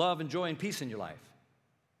some love and joy and peace in your life.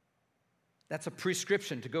 That's a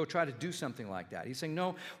prescription to go try to do something like that. He's saying,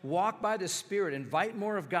 no, walk by the Spirit, invite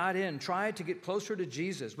more of God in, try to get closer to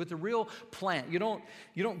Jesus with the real plant. You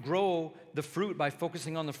don't grow the fruit by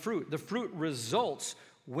focusing on the fruit. The fruit results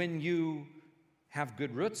when you have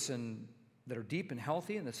good roots and that are deep and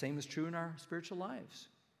healthy, and the same is true in our spiritual lives.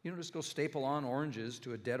 You don't just go staple on oranges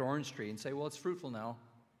to a dead orange tree and say, well, it's fruitful now.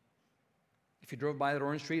 If you drove by that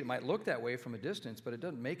orange tree, it might look that way from a distance, but it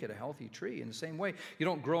doesn't make it a healthy tree. In the same way, you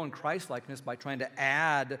don't grow in Christ-likeness by trying to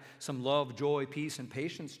add some love, joy, peace, and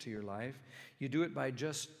patience to your life. You do it by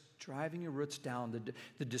just driving your roots down.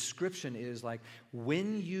 The description is like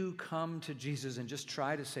when you come to Jesus and just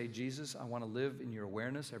try to say, Jesus, I want to live in your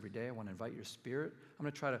awareness every day. I want to invite your Spirit. I'm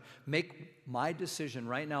going to try to make my decision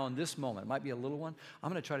right now in this moment. It might be a little one.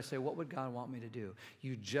 I'm going to try to say, what would God want me to do?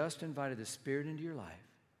 You just invited the Spirit into your life.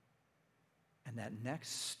 And that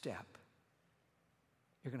next step,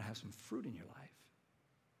 you're going to have some fruit in your life.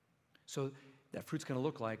 So that fruit's going to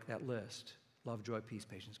look like that list: love, joy, peace,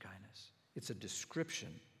 patience, kindness. It's a description.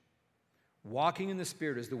 Walking in the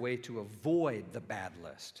Spirit is the way to avoid the bad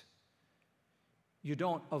list. You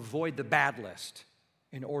don't avoid the bad list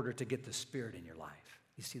in order to get the Spirit in your life.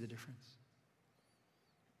 You see the difference?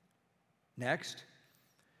 Next,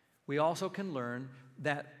 we also can learn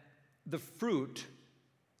that the fruit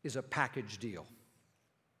is a package deal.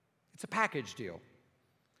 It's a package deal.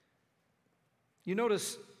 You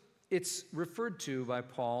notice it's referred to by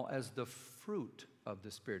Paul as the fruit of the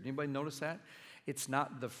Spirit. Anybody notice that? It's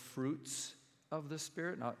not the fruits of the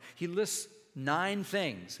Spirit. Now, he lists 9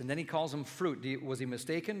 things, and then he calls them fruit. Was he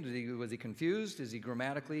mistaken? Was he confused? Is he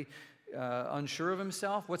grammatically unsure of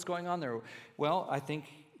himself? What's going on there? Well, I think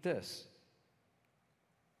this.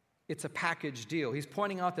 It's a package deal. He's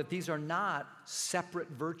pointing out that these are not separate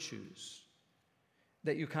virtues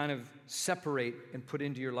that you kind of separate and put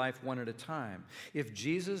into your life one at a time. If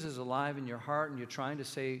Jesus is alive in your heart and you're trying to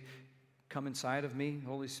say, "Come inside of me,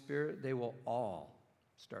 Holy Spirit," they will all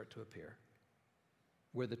start to appear.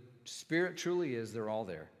 Where the Spirit truly is, they're all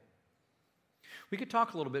there. We could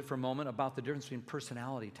talk a little bit for a moment about the difference between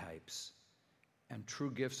personality types and true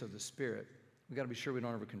gifts of the Spirit. We've got to be sure we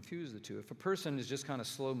don't ever confuse the two. If a person is just kind of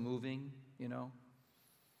slow moving,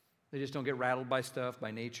 they just don't get rattled by stuff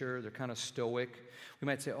by nature, they're kind of stoic, we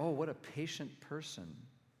might say, "Oh, what a patient person."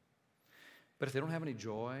 But if they don't have any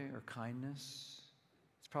joy or kindness,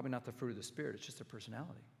 it's probably not the fruit of the Spirit, it's just their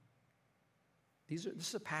personality. This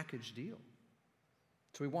is a package deal.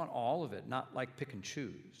 So we want all of it, not like pick and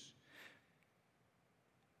choose.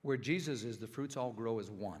 Where Jesus is, the fruits all grow as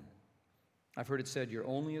one. I've heard it said, you're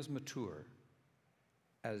only as mature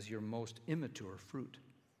as your most immature fruit.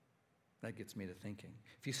 That gets me to thinking.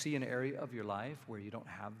 If you see an area of your life where you don't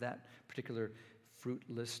have that particular fruit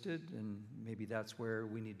listed, then maybe that's where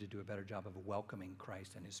we need to do a better job of welcoming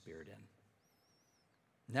Christ and His Spirit in.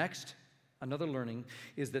 Next, another learning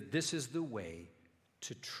is that this is the way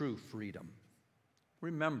to true freedom.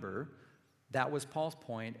 Remember, that was Paul's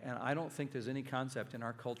point, and I don't think there's any concept in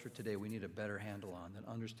our culture today we need a better handle on than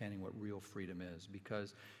understanding what real freedom is,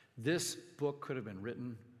 because this book could have been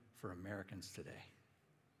written for Americans today.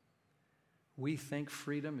 We think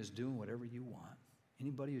freedom is doing whatever you want.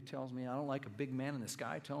 Anybody who tells me I don't like a big man in the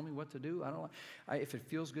sky telling me what to do, if it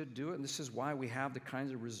feels good, do it. And this is why we have the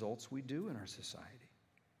kinds of results we do in our society.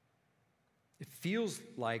 It feels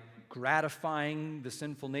like gratifying the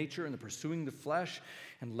sinful nature and the pursuing the flesh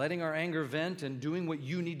and letting our anger vent and doing what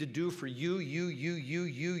you need to do for you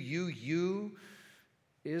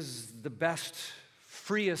is the best,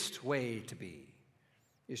 freest way to be.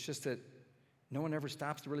 It's just that no one ever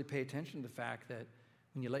stops to really pay attention to the fact that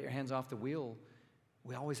when you let your hands off the wheel,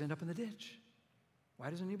 we always end up in the ditch.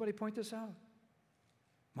 Why doesn't anybody point this out?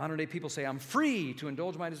 Modern day people say, I'm free to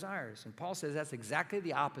indulge my desires. And Paul says that's exactly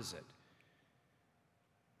the opposite.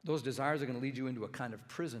 Those desires are going to lead you into a kind of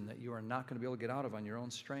prison that you are not going to be able to get out of on your own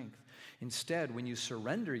strength. Instead, when you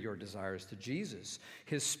surrender your desires to Jesus,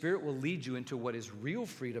 His Spirit will lead you into what is real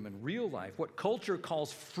freedom and real life. What culture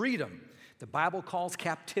calls freedom, the Bible calls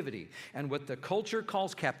captivity. And what the culture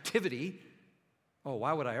calls captivity,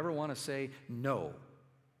 why would I ever want to say no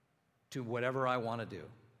to whatever I want to do?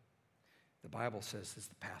 The Bible says this is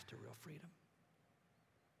the path to real freedom.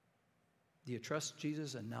 Do you trust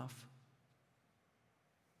Jesus enough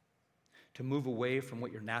to move away from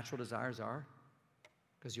what your natural desires are?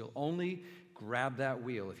 Because you'll only grab that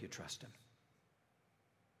wheel if you trust Him.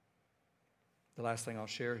 The last thing I'll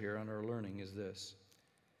share here on our learning is this,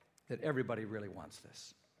 that everybody really wants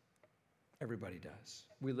this. Everybody does.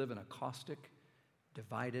 We live in a caustic,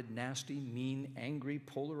 divided, nasty, mean, angry,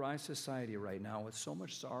 polarized society right now with so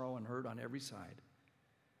much sorrow and hurt on every side.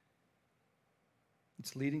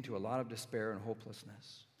 It's leading to a lot of despair and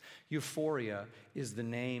hopelessness. Euphoria is the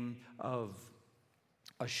name of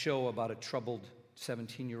a show about a troubled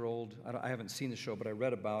 17-year-old. I haven't seen the show, but I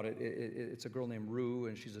read about it. It's a girl named Rue,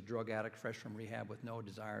 and she's a drug addict fresh from rehab with no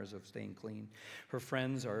desires of staying clean. Her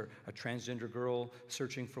friends are a transgender girl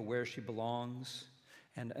searching for where she belongs,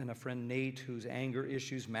 and a friend, Nate, whose anger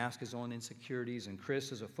issues mask his own insecurities, and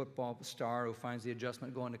Chris is a football star who finds the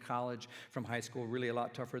adjustment going to college from high school really a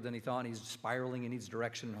lot tougher than he thought. He's spiraling and needs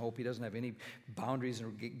direction and hope. He doesn't have any boundaries or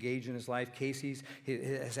gauge in his life. Casey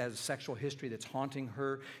has had a sexual history that's haunting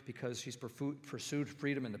her because she's pursued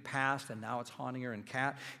freedom in the past, and now it's haunting her. And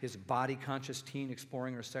Kat is a body-conscious teen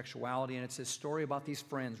exploring her sexuality, and it's this story about these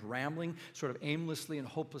friends rambling sort of aimlessly and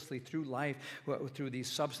hopelessly through life, through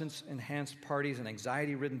these substance-enhanced parties and anxiety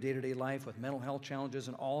anxiety-ridden day-to-day life with mental health challenges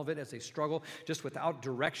and all of it as they struggle just without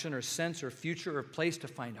direction or sense or future or place to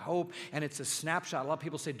find hope. And it's a snapshot. A lot of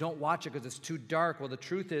people say, don't watch it because it's too dark. Well, the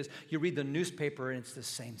truth is, you read the newspaper and it's the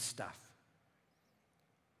same stuff.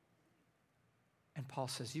 And Paul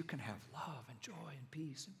says, you can have love and joy and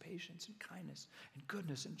peace and patience and kindness and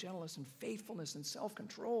goodness and gentleness and faithfulness and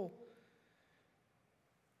self-control.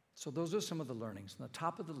 So those are some of the learnings. And the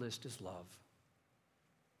top of the list is love.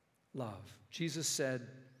 Love. Jesus said,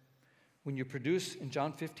 when you produce, in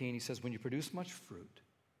John 15, he says, when you produce much fruit,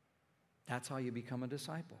 that's how you become a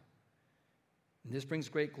disciple. And this brings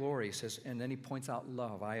great glory, he says, and then he points out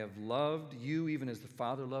love. I have loved you even as the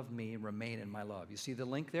Father loved me, and remain in my love. You see the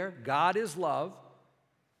link there? God is love.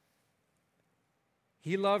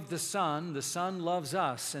 He loved the Son loves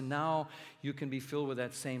us, and now you can be filled with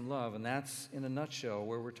that same love. And that's, in a nutshell,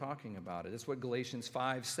 where we're talking about it. That's what Galatians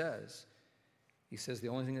 5 says. He says the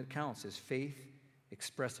only thing that counts is faith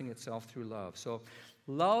expressing itself through love. So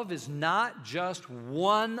love is not just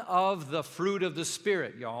one of the fruit of the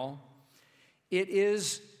Spirit, y'all. It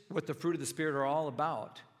is what the fruit of the Spirit are all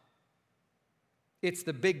about. It's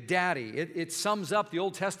the big daddy. It sums up the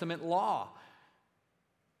Old Testament law.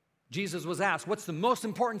 Jesus was asked, what's the most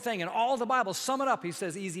important thing in all the Bible? Sum it up. He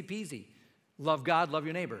says, easy peasy. Love God, love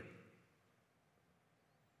your neighbor.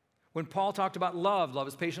 When Paul talked about love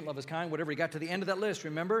is patient, love is kind, whatever, he got to the end of that list,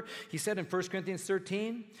 remember? He said in 1 Corinthians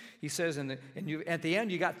 13, he says, at the end,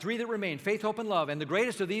 you got three that remain, faith, hope, and love. And the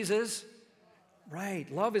greatest of these is, right,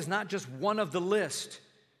 love is not just one of the list.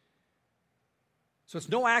 So it's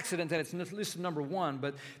no accident that it's listed number one,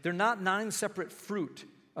 but they're not nine separate fruit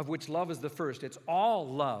of which love is the first. It's all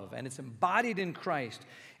love, and it's embodied in Christ.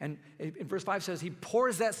 And in verse 5 says, he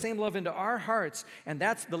pours that same love into our hearts, and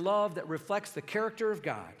that's the love that reflects the character of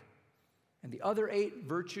God. And the other 8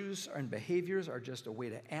 virtues and behaviors are just a way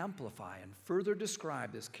to amplify and further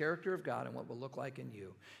describe this character of God and what will look like in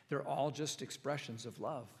you. They're all just expressions of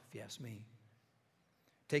love, if you ask me.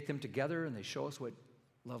 Take them together, and they show us what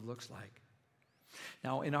love looks like.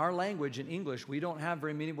 Now, in our language, in English, we don't have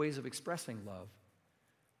very many ways of expressing love.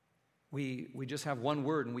 We just have one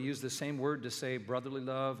word, and we use the same word to say brotherly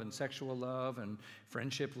love and sexual love and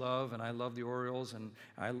friendship love, and I love the Orioles, and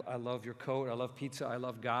I love your coat, I love pizza, I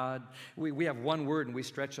love God. We have one word, and we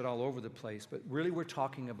stretch it all over the place, but really we're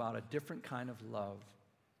talking about a different kind of love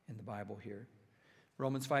in the Bible here.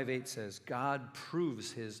 Romans 5:8 says, God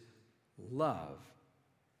proves his love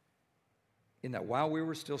in that while we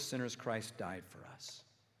were still sinners, Christ died for us.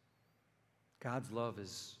 God's love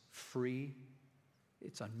is free.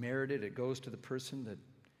 It's unmerited. It goes to the person that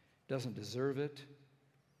doesn't deserve it.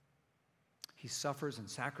 He suffers and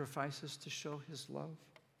sacrifices to show his love.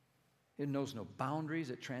 It knows no boundaries.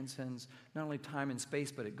 It transcends not only time and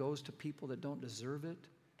space, but it goes to people that don't deserve it.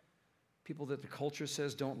 People that the culture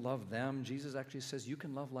says don't love them. Jesus actually says you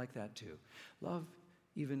can love like that too. Love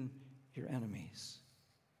even your enemies.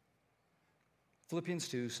 Philippians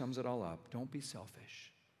 2 sums it all up. Don't be selfish.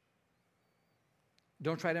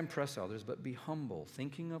 Don't try to impress others, but be humble,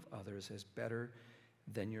 thinking of others as better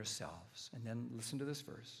than yourselves. And then listen to this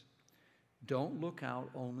verse. Don't look out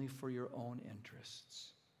only for your own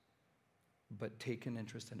interests, but take an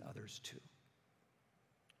interest in others too.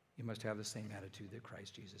 You must have the same attitude that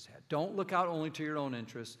Christ Jesus had. Don't look out only to your own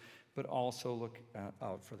interests, but also look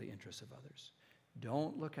out for the interests of others.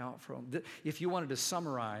 Don't look out for... If you wanted to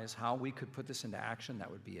summarize how we could put this into action, that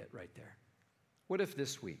would be it right there. What if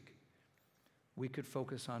this week we could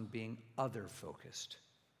focus on being other-focused?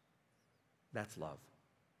 That's love.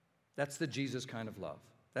 That's the Jesus kind of love.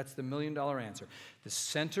 That's the million-dollar answer. The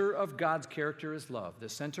center of God's character is love. The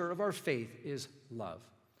center of our faith is love.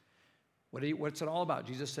 What's it all about?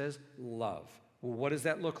 Jesus says, love. Well, what does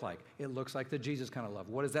that look like? It looks like the Jesus kind of love.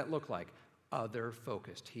 What does that look like?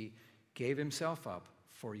 Other-focused. He gave himself up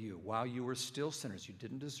for you while you were still sinners. You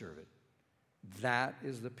didn't deserve it. That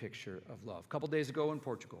is the picture of love. A couple days ago in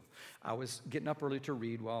Portugal, I was getting up early to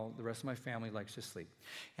read while the rest of my family likes to sleep.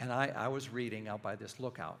 And I was reading out by this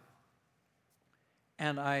lookout.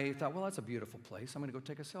 And I thought, well, that's a beautiful place. I'm going to go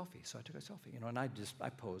take a selfie. So I took a selfie, and I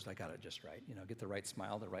posed. I got it just right. Get the right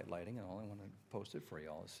smile, the right lighting, and all. I want to post it for you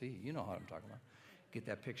all to see. You know what I'm talking about. Get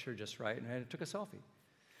that picture just right, and I took a selfie.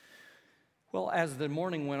 Well, as the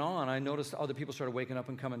morning went on, I noticed other people started waking up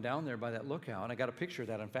and coming down there by that lookout, and I got a picture of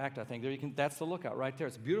that. In fact, I think that's the lookout right there.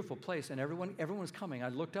 It's a beautiful place, and everyone was coming. I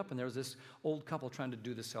looked up, and there was this old couple trying to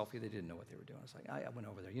do the selfie. They didn't know what they were doing. I was like, I went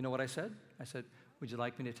over there. You know what I said? I said, would you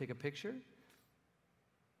like me to take a picture?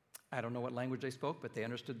 I don't know what language they spoke, but they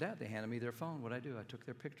understood that. They handed me their phone. What'd I do? I took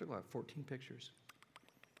their picture, like 14 pictures.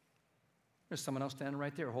 There's someone else standing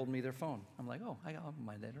right there holding me their phone. I'm like, oh, I don't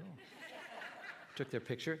mind that at all. took their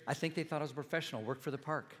picture. I think they thought I was a professional, worked for the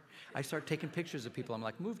park. I start taking pictures of people. I'm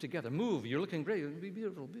like, move together, move. You're looking great. It'll be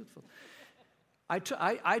beautiful, beautiful.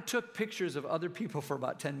 I took pictures of other people for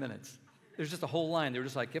about 10 minutes. There's just a whole line. They were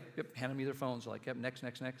just like, yep, handing me their phones. Like, yep, next.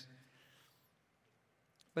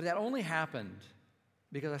 But that only happened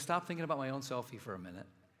because I stopped thinking about my own selfie for a minute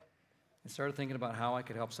and started thinking about how I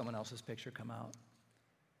could help someone else's picture come out.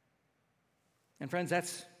 And friends,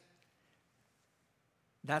 that's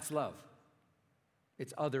love.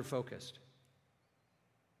 It's other-focused.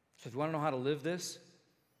 So if you want to know how to live this,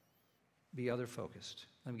 be other-focused.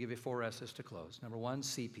 Let me give you 4 S's to close. Number 1,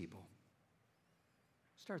 see people.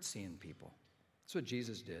 Start seeing people. That's what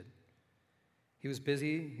Jesus did. He was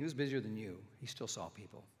busy. He was busier than you. He still saw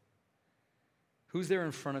people. Who's there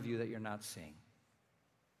in front of you that you're not seeing?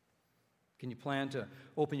 Can you plan to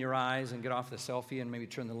open your eyes and get off the selfie and maybe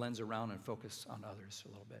turn the lens around and focus on others a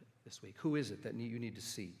little bit this week? Who is it that you need to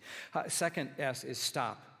see? Second S is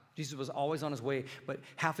stop. Jesus was always on his way, but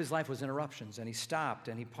half his life was interruptions, and he stopped,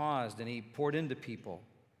 and he paused, and he poured into people.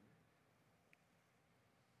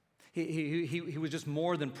 He was just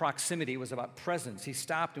more than proximity. It was about presence. He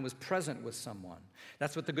stopped and was present with someone.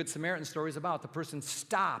 That's what the Good Samaritan story is about. The person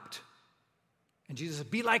stopped, and Jesus said,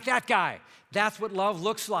 be like that guy. That's what love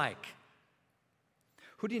looks like.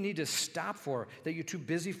 Who do you need to stop for that you're too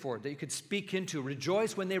busy for, that you could speak into?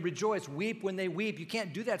 Rejoice when they rejoice, weep when they weep. You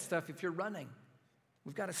can't do that stuff if you're running.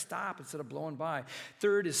 We've got to stop instead of blowing by.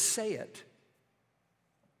 Third is say it.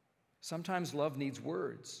 Sometimes love needs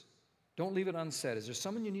words. Don't leave it unsaid. Is there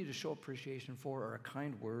someone you need to show appreciation for, or a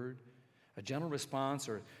kind word, a gentle response,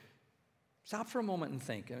 or stop for a moment and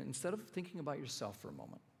think. And instead of thinking about yourself for a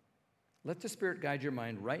moment, let the Spirit guide your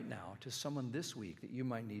mind right now to someone this week that you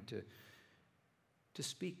might need to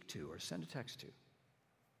speak to or send a text to.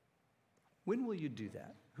 When will you do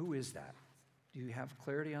that? Who is that? Do you have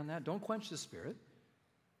clarity on that? Don't quench the Spirit.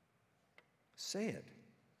 Say it.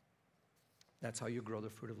 That's how you grow the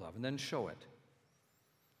fruit of love. And then show it.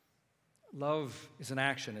 Love is an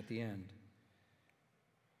action at the end.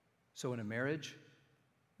 So in a marriage,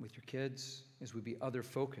 with your kids, as we be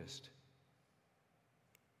other-focused.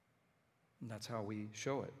 And that's how we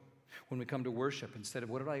show it. When we come to worship, instead of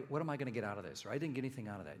what am I going to get out of this? Or I didn't get anything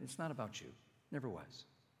out of that. It's not about you. Never was.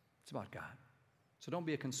 It's about God. So don't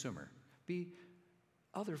be a consumer. Be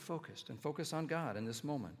other-focused and focus on God in this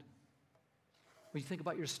moment. When you think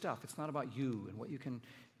about your stuff, it's not about you and what you can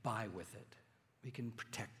buy with it. We can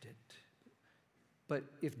protect it. But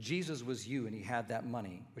if Jesus was you and he had that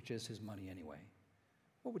money, which is his money anyway,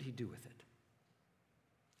 what would he do with it?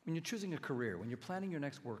 When you're choosing a career, when you're planning your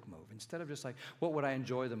next work move, instead of just like, what would I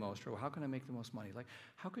enjoy the most, or how can I make the most money? Like,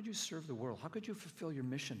 how could you serve the world? How could you fulfill your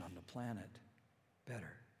mission on the planet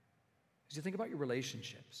better? As you think about your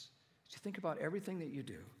relationships, as you think about everything that you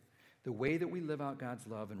do, the way that we live out God's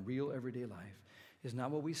love in real everyday life is not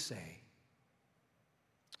what we say,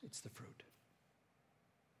 it's the fruit.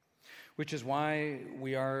 Which is why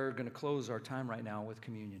we are going to close our time right now with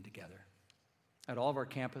communion together. At all of our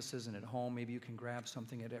campuses and at home, maybe you can grab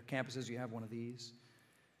something. At our campuses, you have one of these.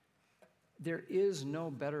 There is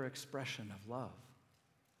no better expression of love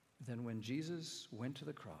than when Jesus went to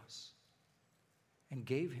the cross and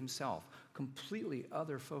gave himself completely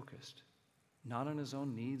other-focused, not on his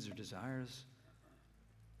own needs or desires,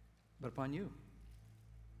 but upon you,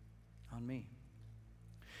 on me.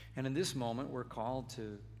 And in this moment, we're called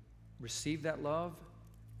to receive that love,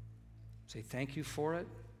 say thank you for it,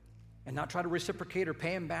 and not try to reciprocate or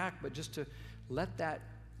pay him back, but just to let that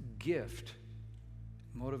gift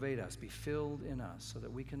motivate us, be filled in us, so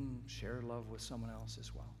that we can share love with someone else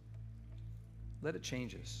as well. Let it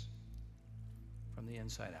change us from the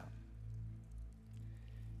inside out.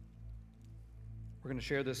 We're going to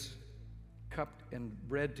share this cup and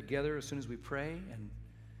bread together as soon as we pray, and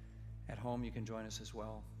at home you can join us as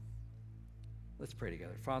well. Let's pray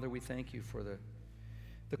together. Father, we thank you for the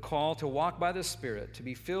call to walk by the Spirit, to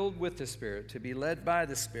be filled with the Spirit, to be led by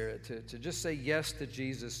the Spirit, to just say yes to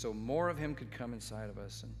Jesus so more of him could come inside of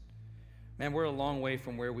us. And man, we're a long way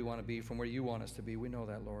from where we want to be, from where you want us to be. We know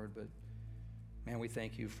that, Lord, but man, we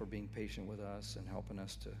thank you for being patient with us and helping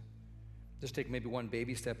us to just take maybe one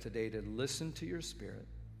baby step today to listen to your Spirit,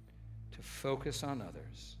 to focus on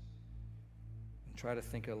others, and try to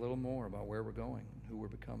think a little more about where we're going and who we're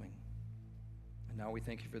becoming. And now we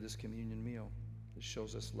thank you for this communion meal that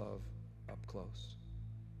shows us love up close.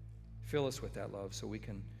 Fill us with that love so we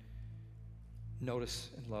can notice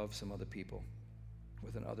and love some other people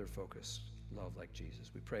with an other-focused love like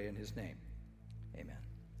Jesus. We pray in his name.